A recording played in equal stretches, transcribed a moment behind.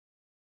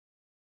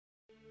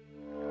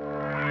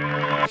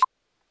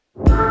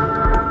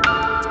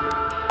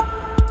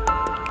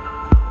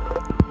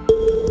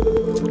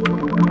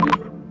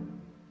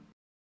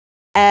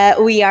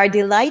We are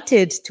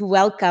delighted to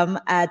welcome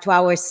to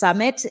our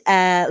summit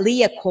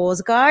Leah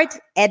Korsgaard,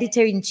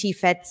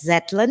 Editor-in-Chief at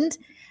Zetland.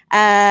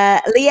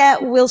 Leah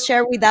will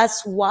share with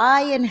us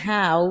why and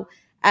how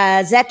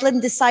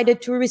Zetland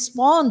decided to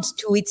respond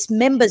to its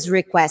members'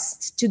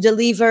 request to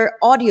deliver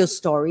audio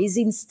stories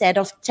instead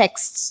of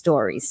text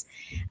stories.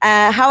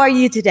 How are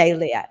you today,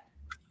 Leah?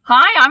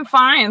 Hi, I'm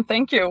fine,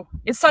 thank you.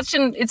 It's such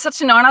an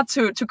honor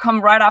to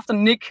come right after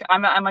Nick.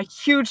 I'm a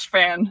huge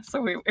fan,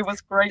 so it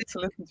was great to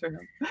listen to him.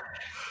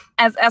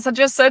 As I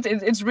just said,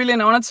 it's really an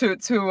honor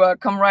to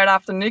come right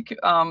after Nick,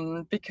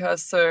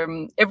 because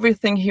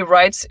everything he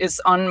writes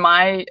is on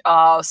my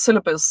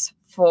syllabus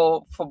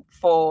for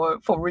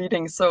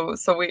reading. So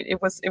it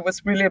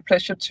was really a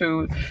pleasure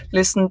to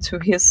listen to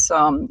his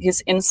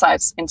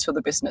insights into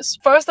the business.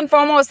 First and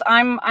foremost,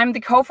 I'm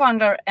the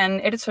co-founder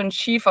and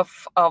editor-in-chief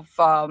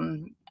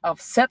of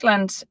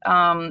Zetland,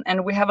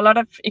 and we have a lot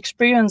of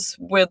experience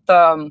with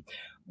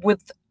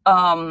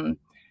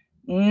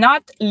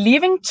not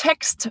leaving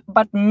text,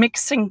 but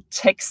mixing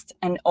text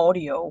and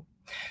audio.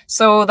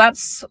 So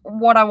that's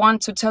what I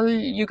want to tell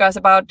you guys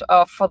about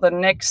for the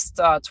next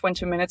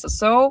 20 minutes or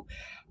so.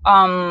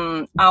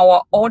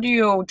 Our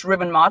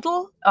audio-driven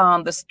model,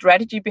 the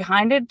strategy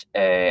behind it,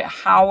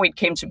 how it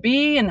came to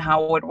be and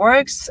how it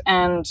works,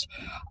 and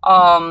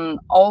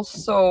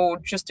also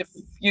just a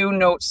few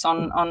notes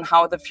on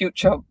how the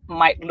future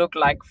might look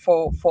like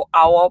for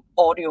our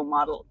audio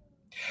model.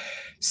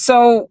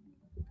 So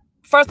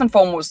first and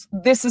foremost,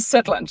 this is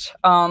Zetland.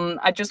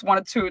 I just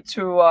wanted to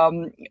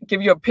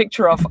give you a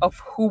picture of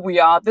who we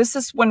are. This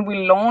is when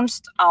we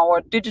launched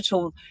our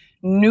digital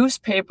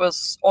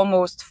newspapers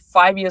almost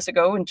 5 years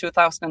ago in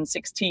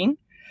 2016.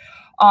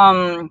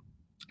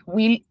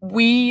 We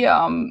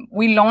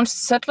launched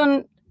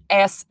Zetland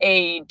as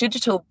a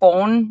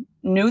digital-born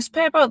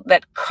newspaper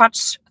that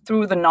cuts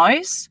through the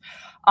noise,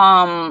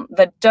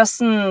 that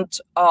doesn't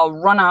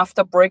run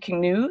after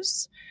breaking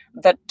news,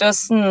 that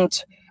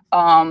doesn't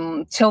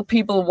tell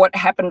people what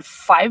happened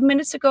 5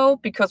 minutes ago,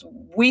 because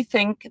we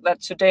think that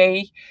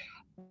today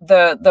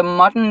the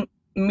modern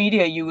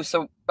media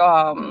user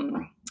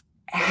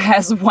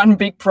has one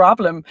big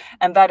problem,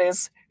 and that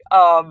is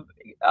the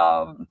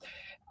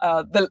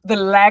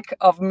lack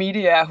of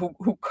media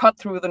who cut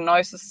through the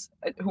noises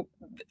who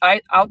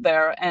out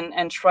there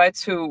and try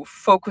to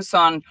focus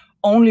on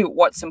only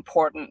what's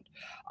important.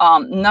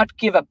 Not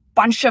give a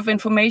bunch of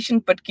information,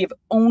 but give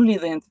only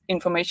the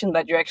information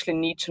that you actually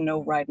need to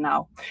know right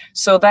now.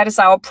 So that is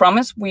our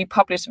promise. We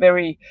publish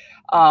very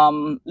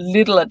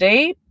little a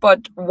day,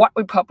 but what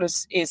we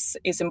publish is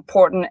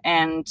important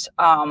and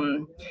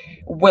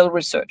well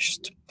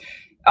researched.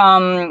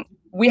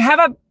 We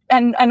have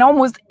an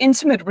almost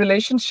intimate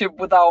relationship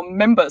with our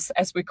members,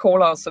 as we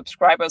call our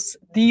subscribers.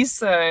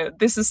 This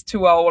is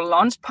to our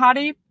launch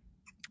party.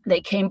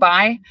 They came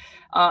by.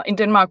 In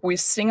Denmark, we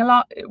sing a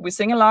lot.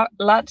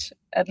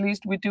 At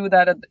least we do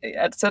that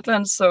at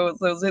Zetland. So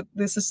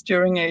this is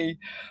during a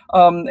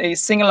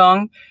sing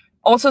along.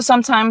 Also,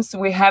 sometimes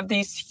we have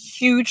these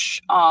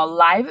huge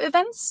live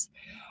events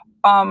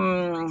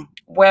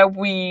where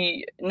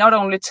we not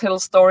only tell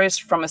stories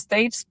from a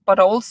stage, but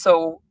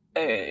also,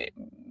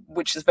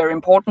 which is very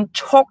important,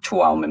 talk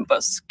to our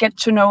members, get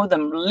to know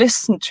them,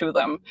 listen to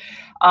them.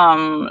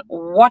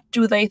 What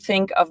do they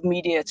think of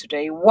media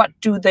today? What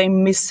do they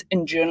miss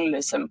in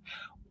journalism?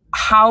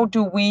 How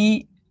do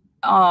we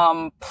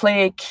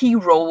play a key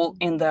role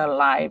in their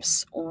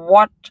lives?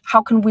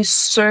 How can we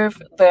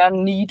serve their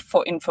need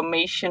for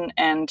information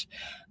and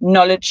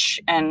knowledge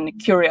and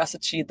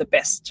curiosity the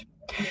best?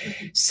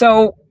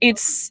 So it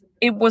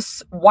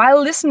was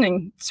while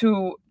listening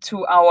to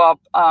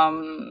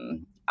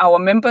our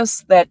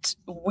members that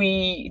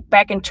we,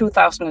 back in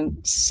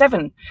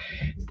 2007,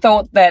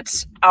 thought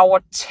that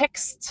our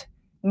text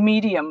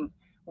medium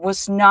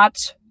was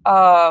not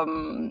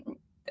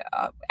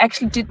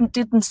actually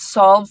didn't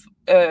solve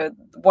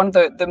one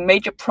of the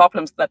major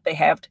problems that they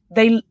have.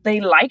 They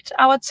liked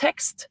our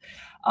text,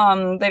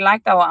 they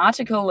liked our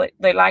article,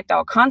 they liked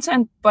our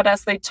content, but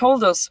as they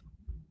told us,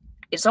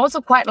 it's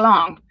also quite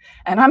long,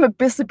 and I'm a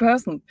busy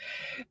person.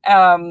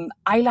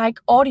 I like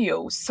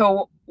audio,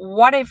 so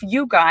what if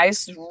you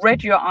guys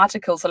read your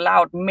articles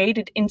aloud, made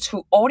it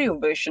into audio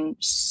version,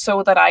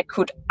 so that I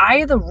could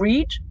either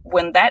read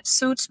when that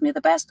suits me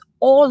the best,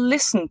 or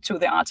listen to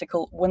the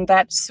article when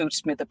that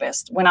suits me the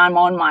best, when I'm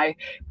on my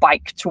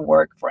bike to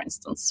work, for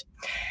instance.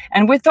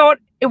 And we thought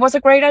it was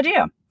a great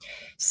idea.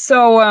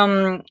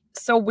 So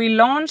we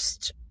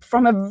launched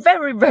from a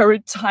very, very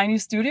tiny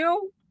studio.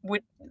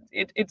 With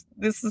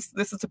this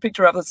is a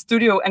picture of the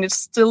studio, and it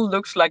still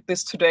looks like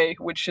this today,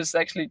 which is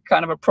actually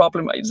kind of a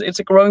problem. It's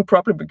a growing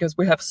problem because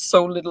we have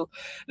so little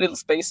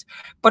space.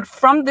 But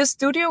from this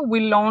studio, we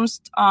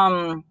launched.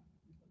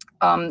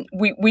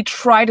 We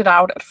tried it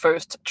out at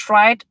first.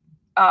 Tried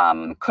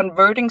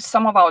converting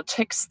some of our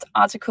text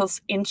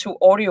articles into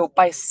audio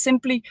by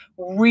simply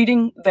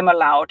reading them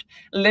aloud,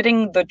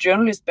 letting the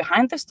journalist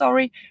behind the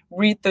story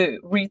read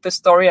the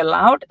story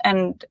aloud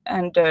and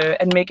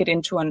make it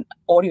into an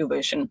audio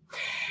version.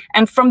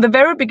 And from the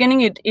very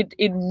beginning, it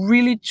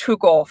really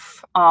took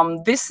off.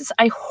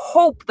 I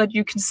hope that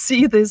you can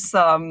see this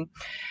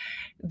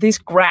this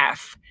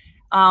graph.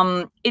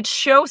 It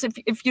shows,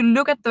 if you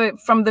look at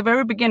from the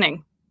very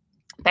beginning,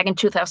 back in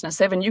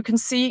 2007, you can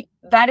see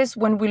that is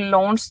when we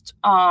launched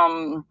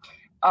audio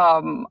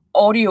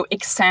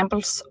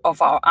examples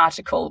of our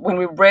article, when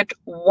we read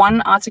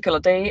one article a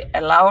day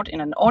aloud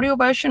in an audio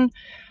version,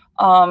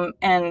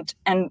 and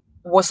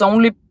was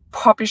only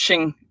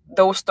publishing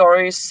those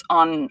stories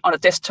on a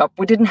desktop.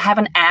 We didn't have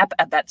an app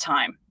at that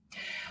time.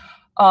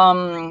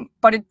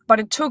 But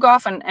it took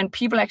off, and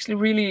people actually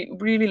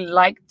really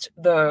liked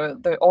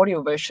the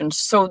audio version.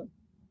 So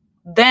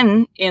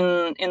then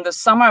in the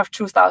summer of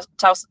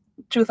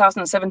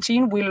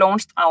 2017, we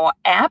launched our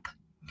app.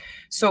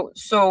 So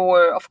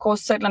of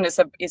course, Zetland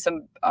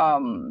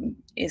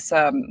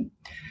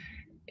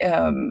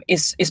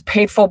is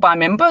paid for by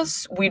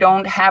members. We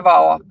don't have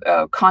our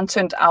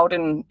content out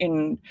in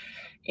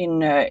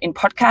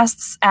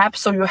podcasts app,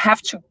 so you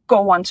have to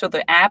go onto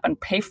the app and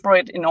pay for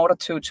it in order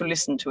to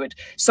listen to it.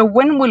 So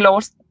when we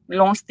launched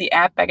the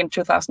app back in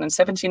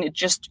 2017, it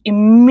just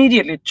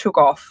immediately took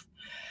off.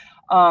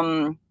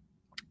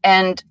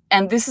 And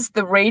this is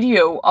the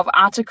radio of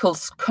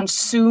articles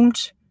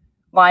consumed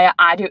via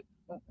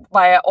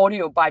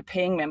audio by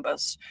paying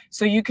members.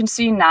 So you can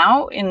see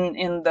now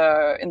in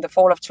the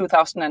fall of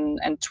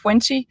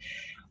 2020,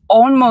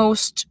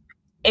 almost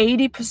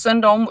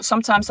 80%,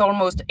 sometimes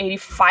almost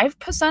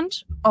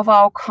 85% of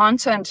our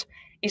content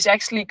is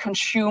actually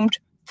consumed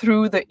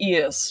through the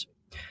ears.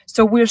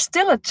 So we're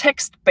still a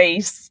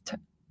text-based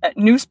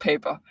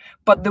newspaper,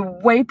 but the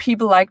way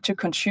people like to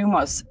consume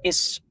us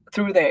is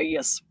through their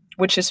ears,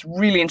 which is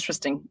really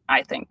interesting,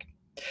 I think.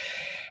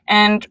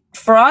 And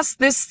for us,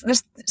 this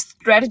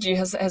strategy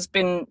has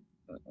been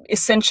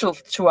essential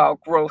to our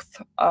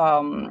growth.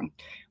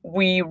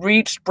 We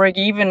reached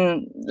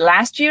break-even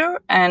last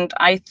year, and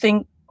I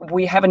think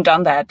we haven't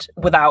done that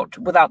without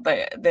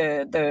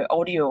the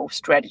audio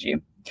strategy.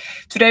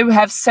 Today we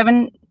have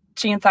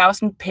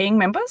 17,000 paying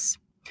members,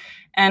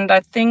 and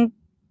I think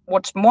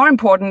what's more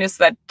important is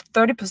that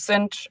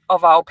 30%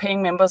 of our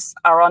paying members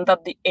are under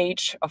the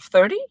age of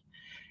 30,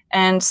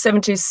 and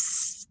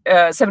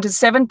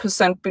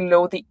 77%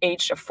 below the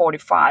age of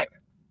 45,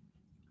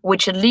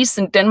 which at least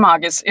in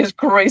Denmark is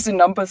crazy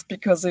numbers,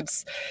 because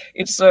it's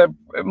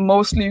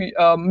mostly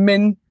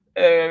men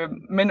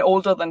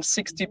older than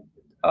 60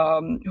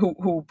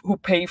 who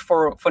pay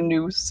for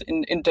news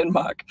in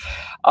Denmark,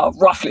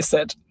 roughly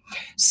said.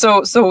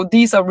 So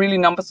these are really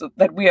numbers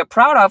that we are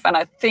proud of, and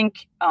I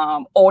think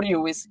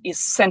audio is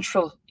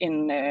central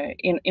in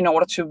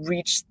order to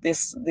reach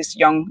this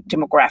young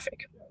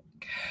demographic.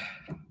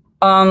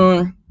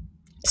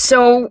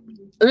 So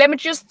let me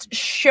just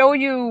show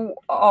you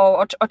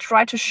or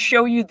try to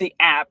show you the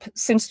app.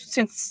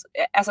 Since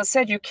as I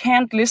said, you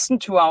can't listen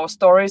to our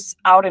stories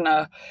out in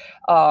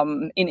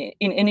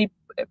any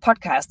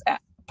podcast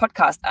app.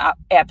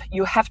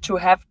 You have to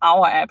have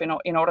our app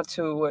in order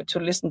to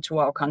listen to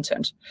our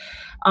content.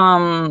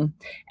 And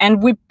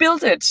we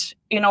built it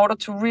in order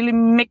to really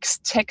mix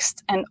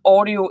text and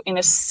audio in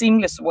a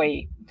seamless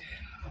way.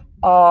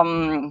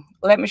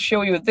 Let me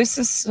show you. This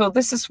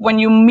is when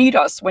you meet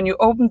us, when you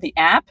open the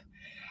app.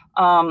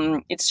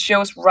 It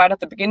shows right at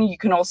the beginning. You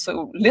can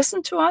also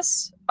listen to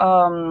us.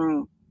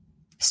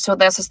 So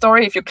there's a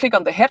story. If you click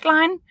on the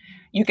headline,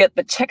 you get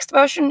the text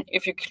version.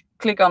 If you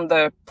click on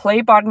the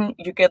play button,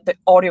 you get the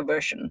audio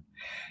version.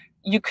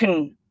 You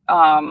can,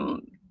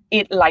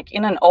 like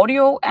in an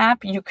audio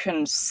app, you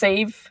can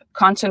save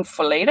content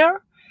for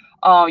later.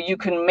 You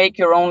can make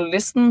your own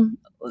list.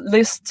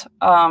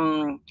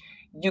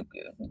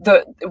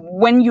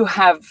 When you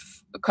have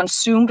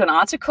consumed an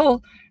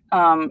article,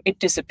 it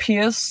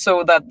disappears,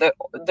 so that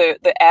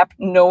the app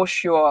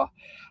knows your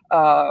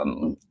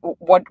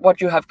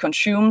what you have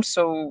consumed,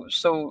 so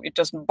it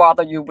doesn't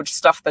bother you with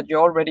stuff that you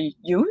already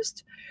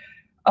used.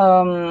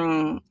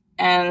 And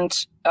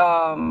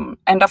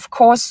of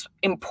course,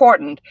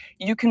 important,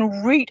 you can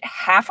read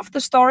half of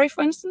the story,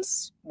 for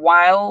instance,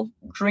 while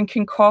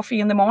drinking coffee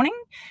in the morning,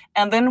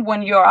 and then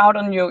when you're out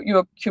on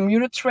your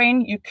commuter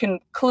train, you can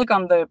click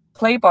on the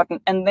play button,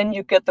 and then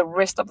you get the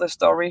rest of the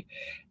story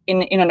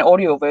in an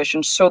audio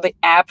version. So the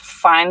app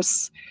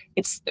finds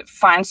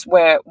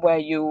where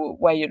you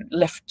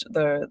left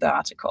the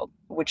article,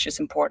 which is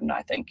important,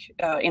 I think,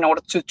 in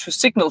order to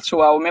signal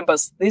to our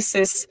members this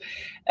is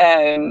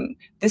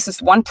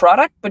one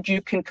product, but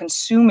you can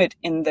consume it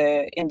in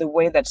the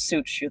way that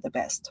suits you the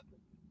best.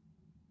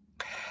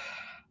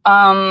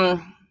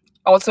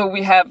 Also,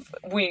 we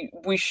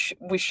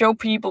show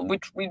people,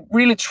 which we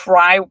really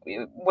try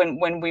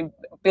when we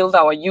build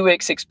our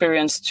UX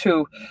experience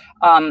to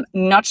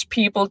nudge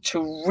people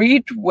to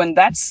read when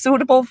that's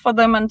suitable for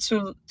them, and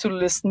to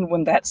listen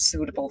when that's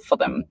suitable for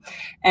them,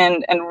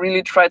 and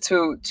really try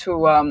to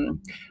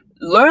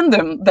learn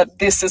them that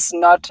this is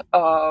not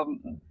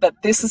that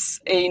this is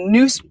a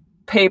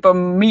newspaper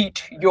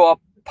meet your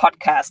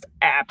podcast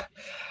app.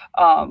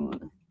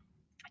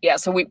 Yeah,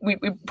 so we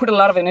put a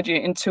lot of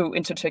energy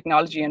into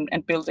technology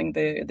and building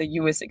the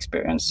US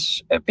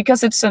experience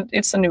because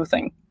it's a new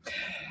thing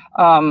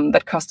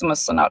that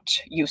customers are not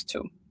used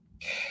to.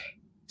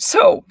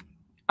 So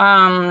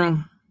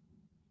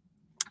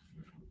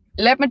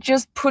let me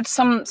just put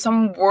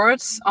some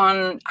words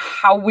on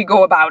how we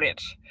go about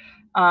it,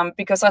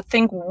 because I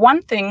think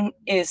one thing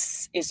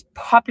is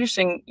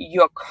publishing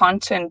your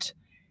content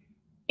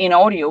in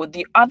audio.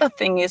 The other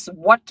thing is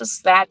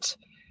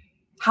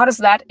how does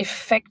that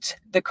affect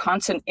the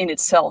content in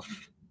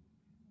itself?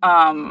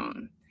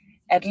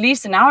 At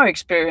least in our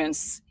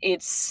experience,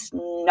 it's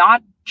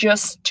not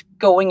just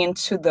going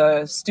into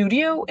the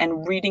studio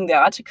and reading the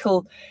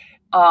article.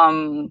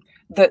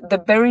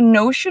 The very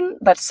notion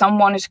that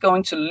someone is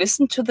going to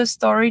listen to the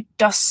story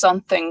does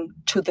something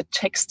to the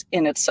text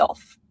in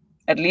itself.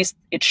 At least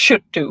it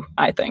should do,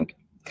 I think.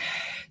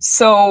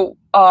 So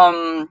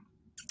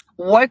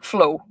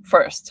workflow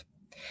first.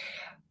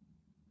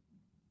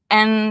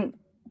 And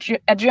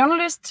a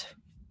journalist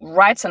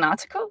writes an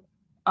article.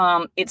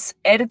 It's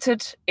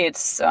edited,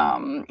 it's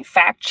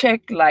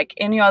fact-checked like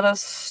any other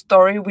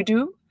story we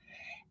do.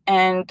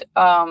 And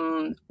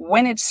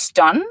when it's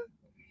done,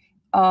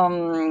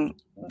 the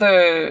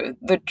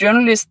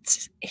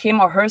journalist, him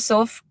or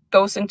herself,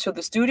 goes into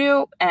the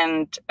studio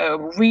and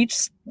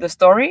reads the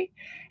story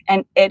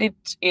and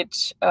edit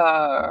it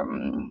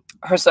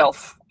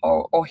herself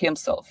or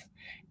himself.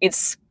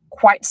 It's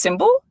quite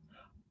simple.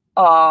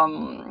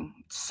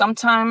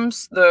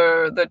 Sometimes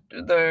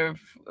the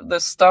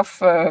stuff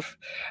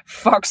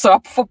fucks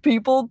up for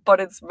people, but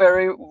it's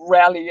very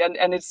rarely,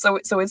 and it's a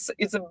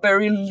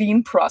very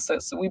lean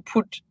process. We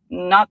put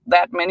not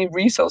that many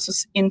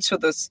resources into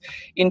this,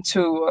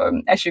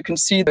 as you can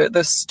see,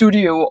 the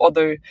studio or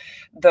the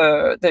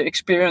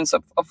experience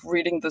of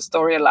reading the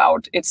story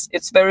aloud.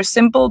 It's very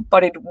simple,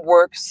 but it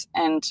works,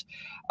 and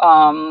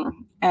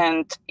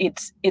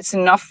it's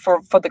enough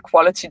for the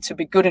quality to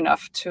be good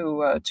enough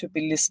to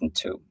be listened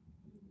to.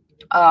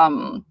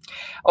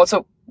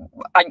 Also,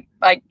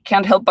 I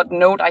can't help but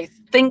note, I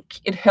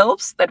think it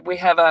helps that we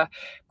have a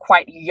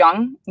quite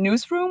young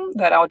newsroom,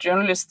 that our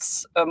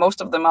journalists,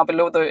 most of them are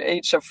below the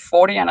age of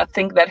 40, and I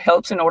think that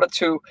helps in order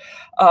to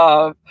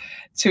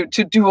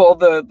do all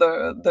the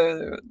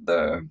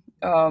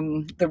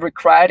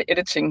required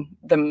editing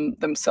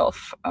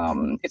themselves.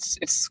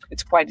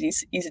 It's quite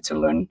easy to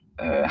learn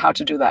how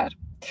to do that.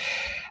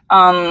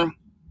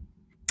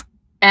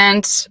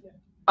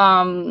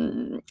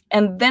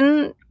 And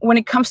then when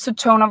it comes to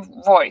tone of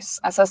voice,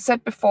 as I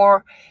said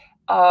before,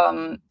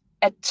 a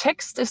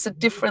text is a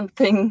different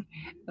thing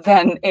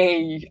than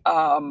a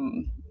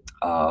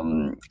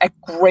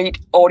great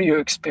audio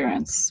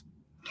experience.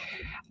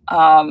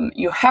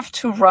 You have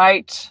to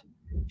write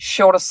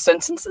shorter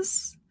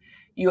sentences.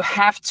 You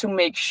have to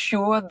make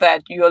sure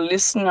that your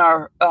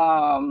listener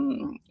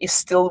is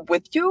still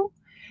with you.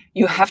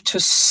 You have to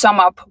sum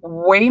up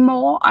way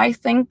more, I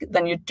think,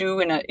 than you do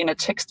in a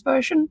text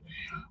version.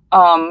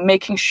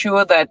 Making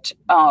sure that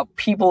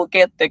people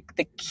get the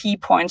key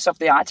points of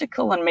the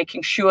article, and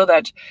making sure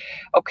that,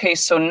 okay,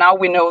 so now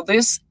we know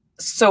this,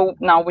 so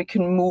now we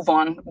can move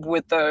on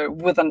with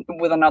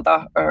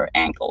another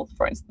angle,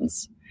 for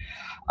instance.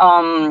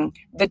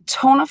 The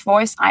tone of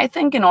voice, I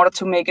think, in order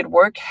to make it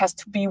work, has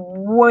to be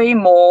way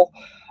more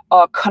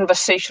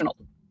conversational.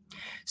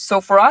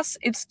 So for us,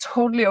 it's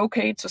totally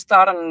okay to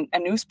start a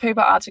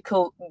newspaper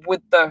article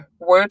with the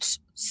words,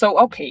 so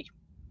okay,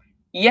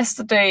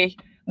 yesterday,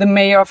 the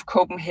mayor of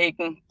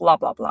Copenhagen, blah,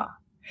 blah, blah.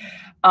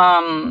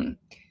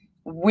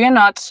 We're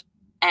not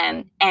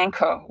an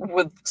anchor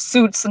with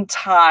suits and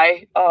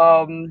tie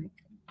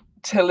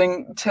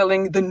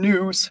telling the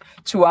news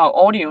to our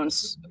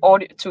audience.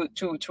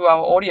 To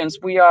our audience,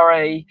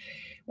 we're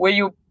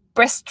your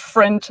best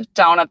friend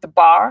down at the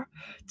bar,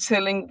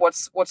 telling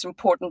what's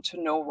important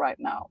to know right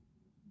now.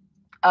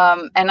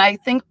 And I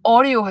think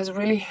audio has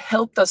really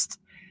helped us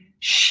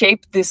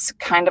shape this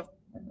kind of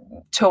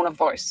tone of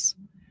voice.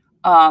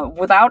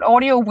 Without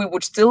audio, we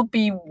would still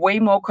be way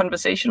more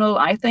conversational,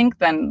 I think,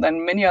 than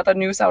many other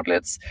news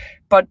outlets.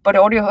 But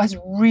audio has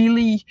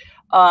really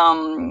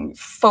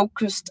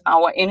focused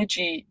our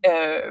energy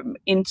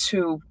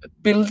into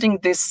building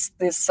this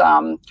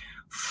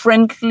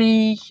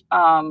friendly,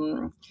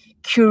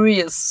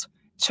 curious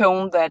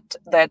tone that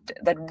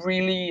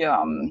really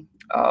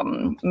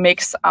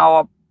makes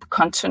our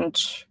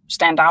content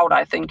stand out,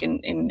 I think,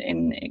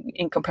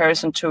 in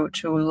comparison to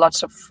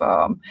lots of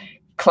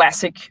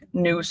classic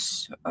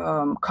news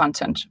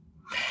content.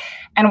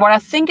 And what I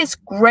think is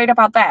great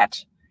about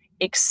that,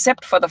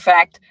 except for the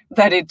fact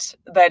that it's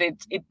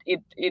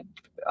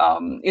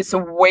a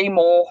way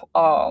more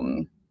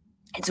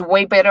it's a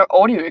way better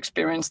audio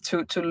experience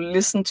to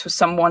listen to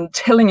someone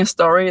telling a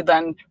story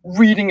than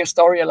reading a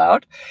story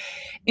aloud.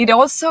 It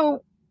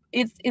also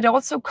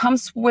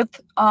comes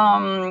with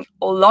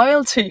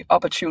loyalty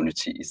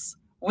opportunities,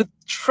 with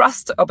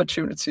trust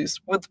opportunities,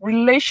 with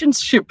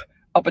relationship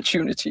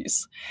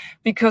opportunities,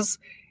 because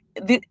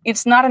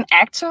it's not an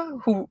actor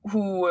who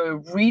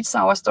reads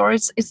our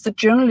stories, it's the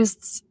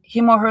journalist,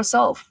 him or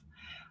herself.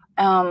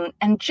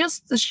 And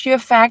just the sheer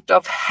fact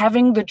of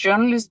having the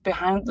journalist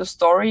behind the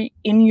story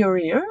in your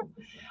ear,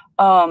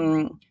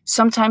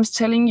 sometimes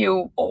telling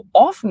you, or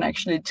often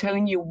actually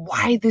telling you,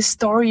 why this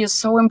story is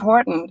so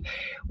important,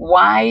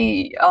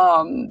 why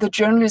the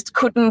journalist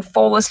couldn't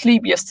fall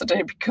asleep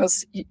yesterday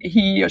because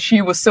he or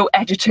she was so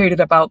agitated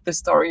about this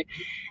story.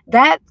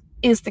 That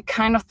is the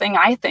kind of thing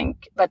I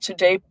think that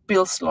today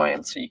builds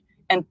loyalty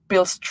and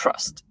builds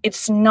trust.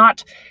 It's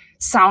not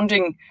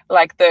sounding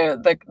like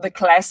the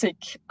classic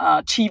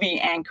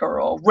TV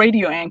anchor or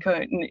radio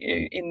anchor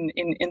in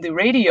the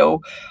radio,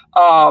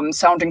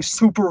 sounding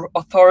super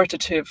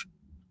authoritative.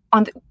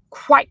 On the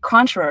quite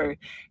contrary,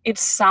 it's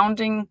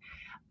sounding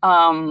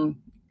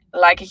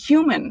like a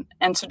human.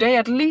 And today,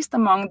 at least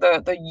among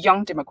the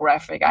young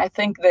demographic, I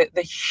think that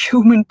the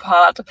human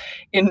part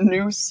in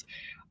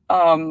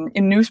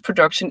news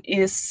production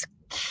is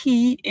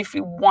key if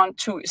we want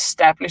to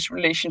establish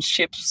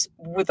relationships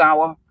with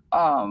our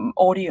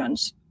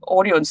audience,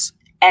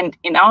 and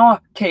in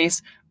our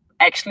case,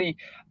 actually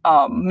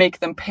make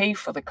them pay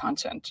for the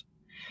content.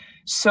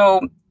 So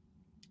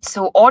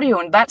audio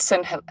in that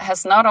sense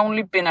has not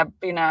only played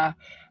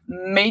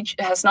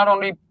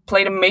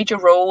a major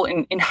role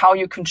in how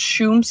you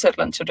consume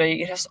Zetland today.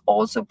 It has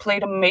also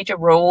played a major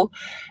role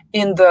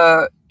in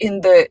the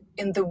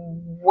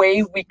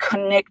way we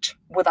connect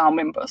with our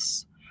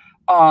members,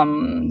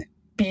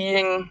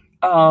 being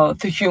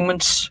the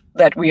humans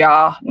that we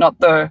are, not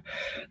the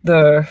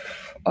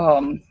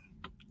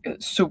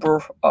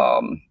super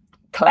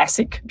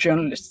classic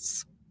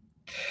journalists.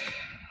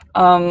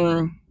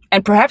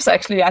 And perhaps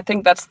actually, I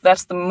think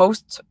that's the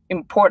most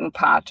important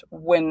part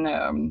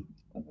when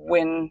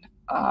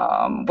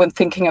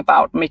thinking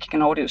about making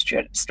an audio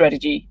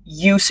strategy,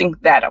 using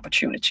that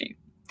opportunity,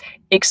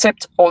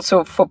 except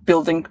also for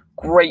building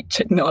great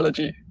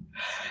technology.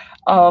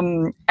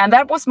 And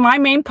that was my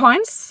main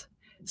points.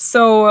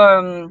 So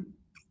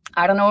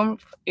I don't know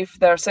if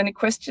there's any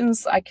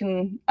questions.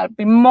 I'd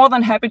be more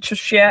than happy to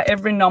share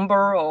every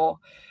number, or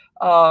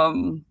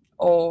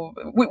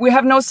we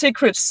have no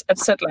secrets at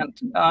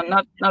Zetland,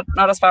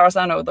 not as far as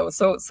I know, though.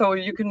 So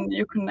you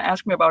can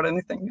ask me about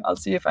anything. I'll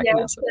see if I can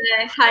answer.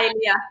 Hi,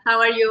 Leah. How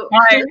are you?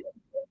 Hi.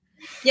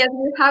 Yes,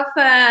 we have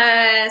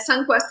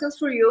some questions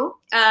for you.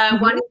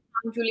 One is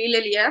from Julie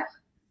Lelier.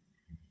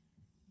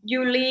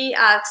 Julie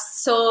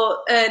asks,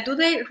 so do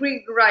they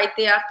rewrite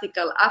the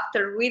article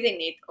after reading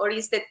it, or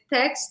is the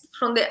text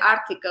from the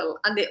article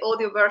and the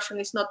audio version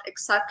is not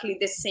exactly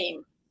the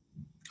same?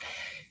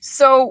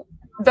 So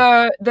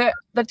the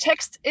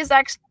text is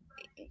actually,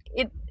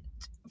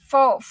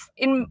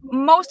 in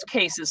most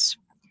cases,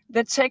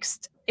 the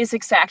text is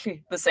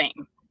exactly the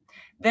same.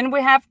 Then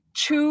we have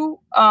two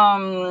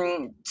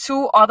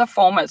other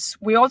formats.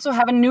 We also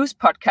have a news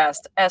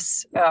podcast,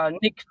 as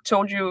Nick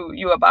told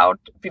you about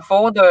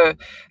before, the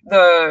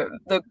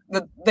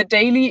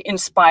daily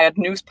inspired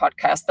news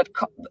podcast that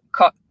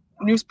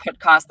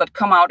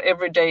come out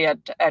every day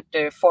at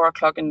 4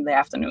 o'clock in the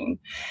afternoon.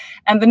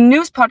 And the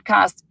news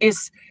podcast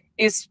is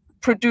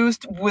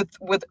produced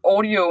with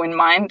audio in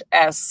mind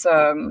as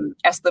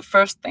the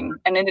first thing,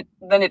 and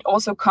then it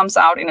also comes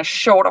out in a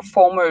shorter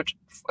format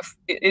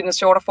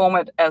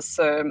as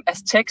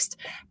text,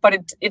 but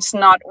it's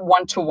not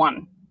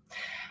one-to-one.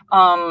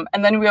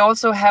 And then we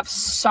also have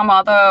some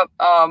other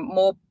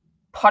more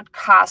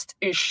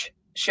podcast-ish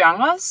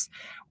genres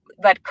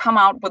that come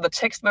out with a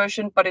text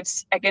version, but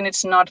it's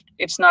not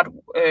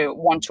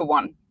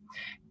one-to-one.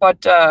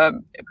 But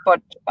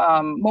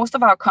most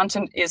of our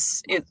content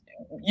is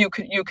you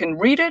can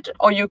read it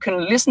or you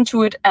can listen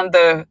to it, and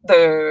the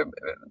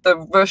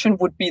version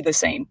would be the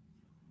same.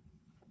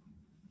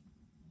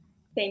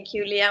 Thank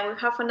you, Leah. We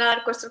have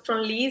another question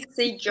from Lee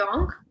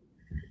Sejong.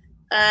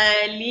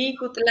 Lee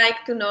would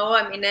like to know,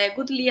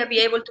 would Leah be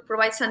able to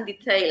provide some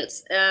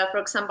details? For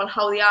example,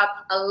 how the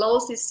app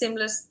allows this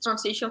seamless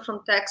transition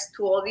from text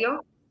to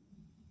audio?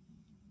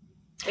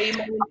 Maybe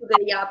more into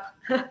the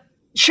app.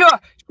 Sure.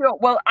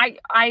 Well,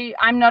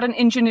 I'm not an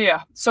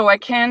engineer, so I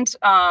can't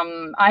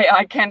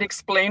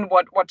explain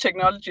what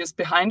technology is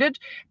behind it.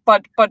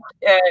 But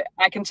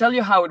I can tell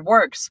you how it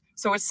works.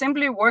 So it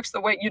simply works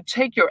the way you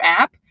take your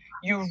app,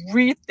 you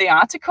read the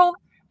article,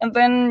 and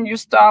then you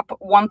stop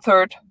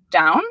 1/3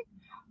 down,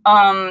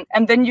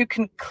 and then you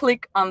can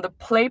click on the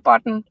play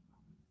button,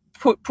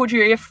 put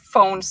your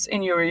earphones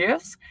in your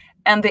ears,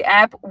 and the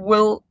app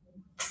will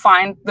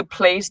find the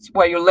place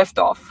where you left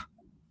off.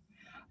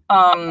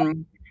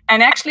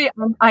 And actually,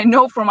 I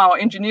know from our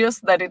engineers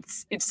that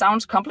it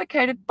sounds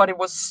complicated, but it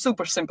was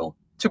super simple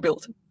to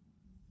build.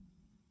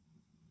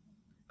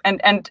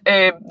 And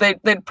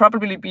they'd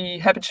probably be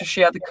happy to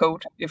share the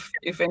code if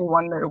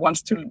anyone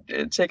wants to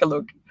take a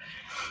look.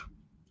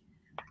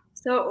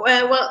 So,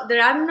 well,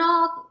 there are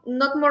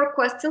not more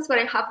questions, but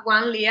I have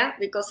one, Leah,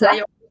 because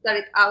I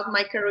started out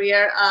my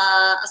career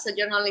as a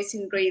journalist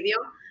in radio.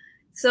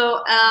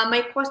 So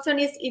my question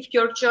is if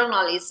your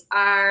journalists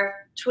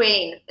are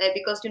trained,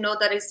 because you know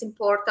that it's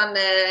important,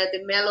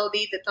 the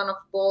melody, the tone of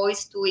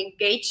voice to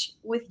engage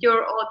with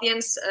your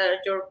audience,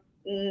 your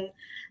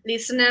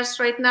listeners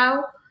right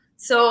now.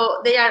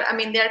 So they are, I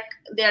mean,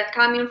 they are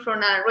coming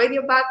from a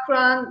radio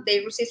background.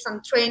 They receive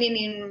some training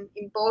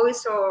in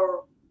voice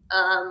or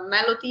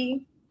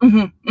melody.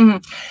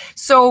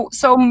 So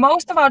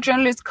most of our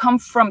journalists come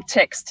from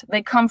text.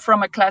 They come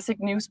from a classic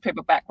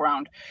newspaper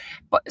background,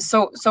 but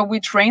so we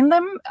train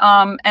them,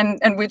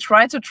 and we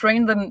try to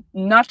train them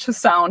not to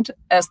sound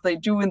as they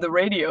do in the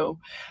radio,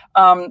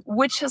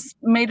 which has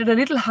made it a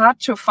little hard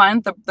to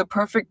find the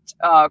perfect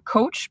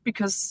coach,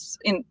 because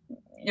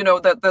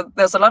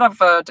there's a lot of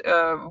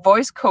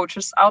voice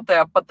coaches out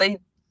there, but they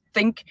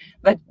think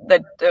that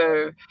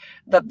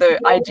the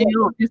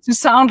ideal is to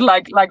sound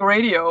like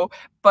radio,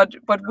 but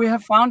we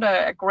have found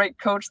a great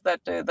coach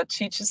that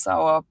teaches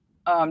our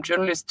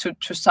journalists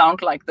to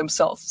sound like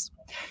themselves.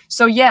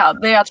 So yeah,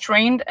 they are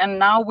trained, and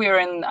now we're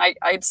in.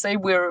 I'd say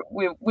we're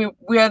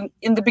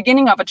in the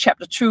beginning of a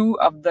chapter 2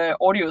 of the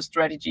audio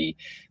strategy,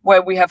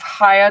 where we have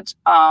hired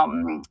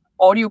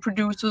audio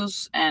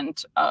producers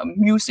and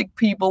music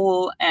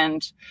people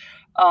and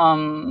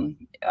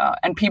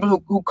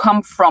people who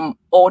come from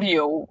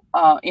audio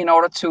in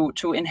order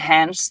to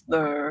enhance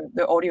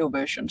the audio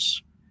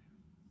versions.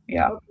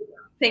 Yeah.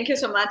 Thank you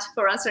so much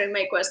for answering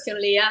my question,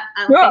 Leah,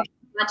 and sure. Thank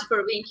you so much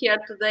for being here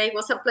today. It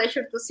was a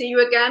pleasure to see you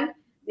again.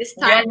 This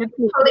time,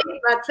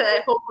 but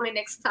hopefully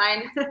next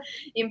time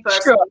in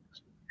person. Sure.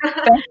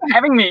 Thanks for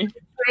having me.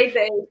 Great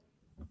day.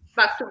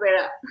 Back to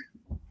Vera.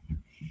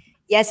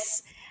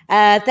 Yes.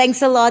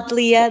 Thanks a lot,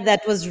 Leah.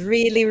 That was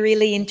really,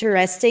 really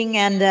interesting.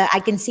 And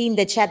I can see in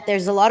the chat,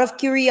 there's a lot of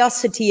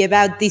curiosity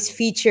about this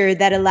feature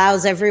that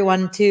allows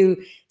everyone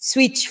to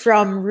switch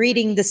from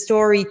reading the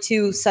story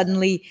to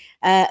suddenly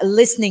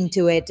listening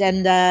to it.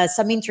 And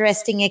some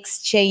interesting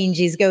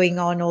exchange is going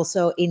on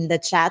also in the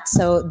chat.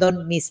 So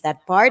don't miss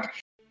that part.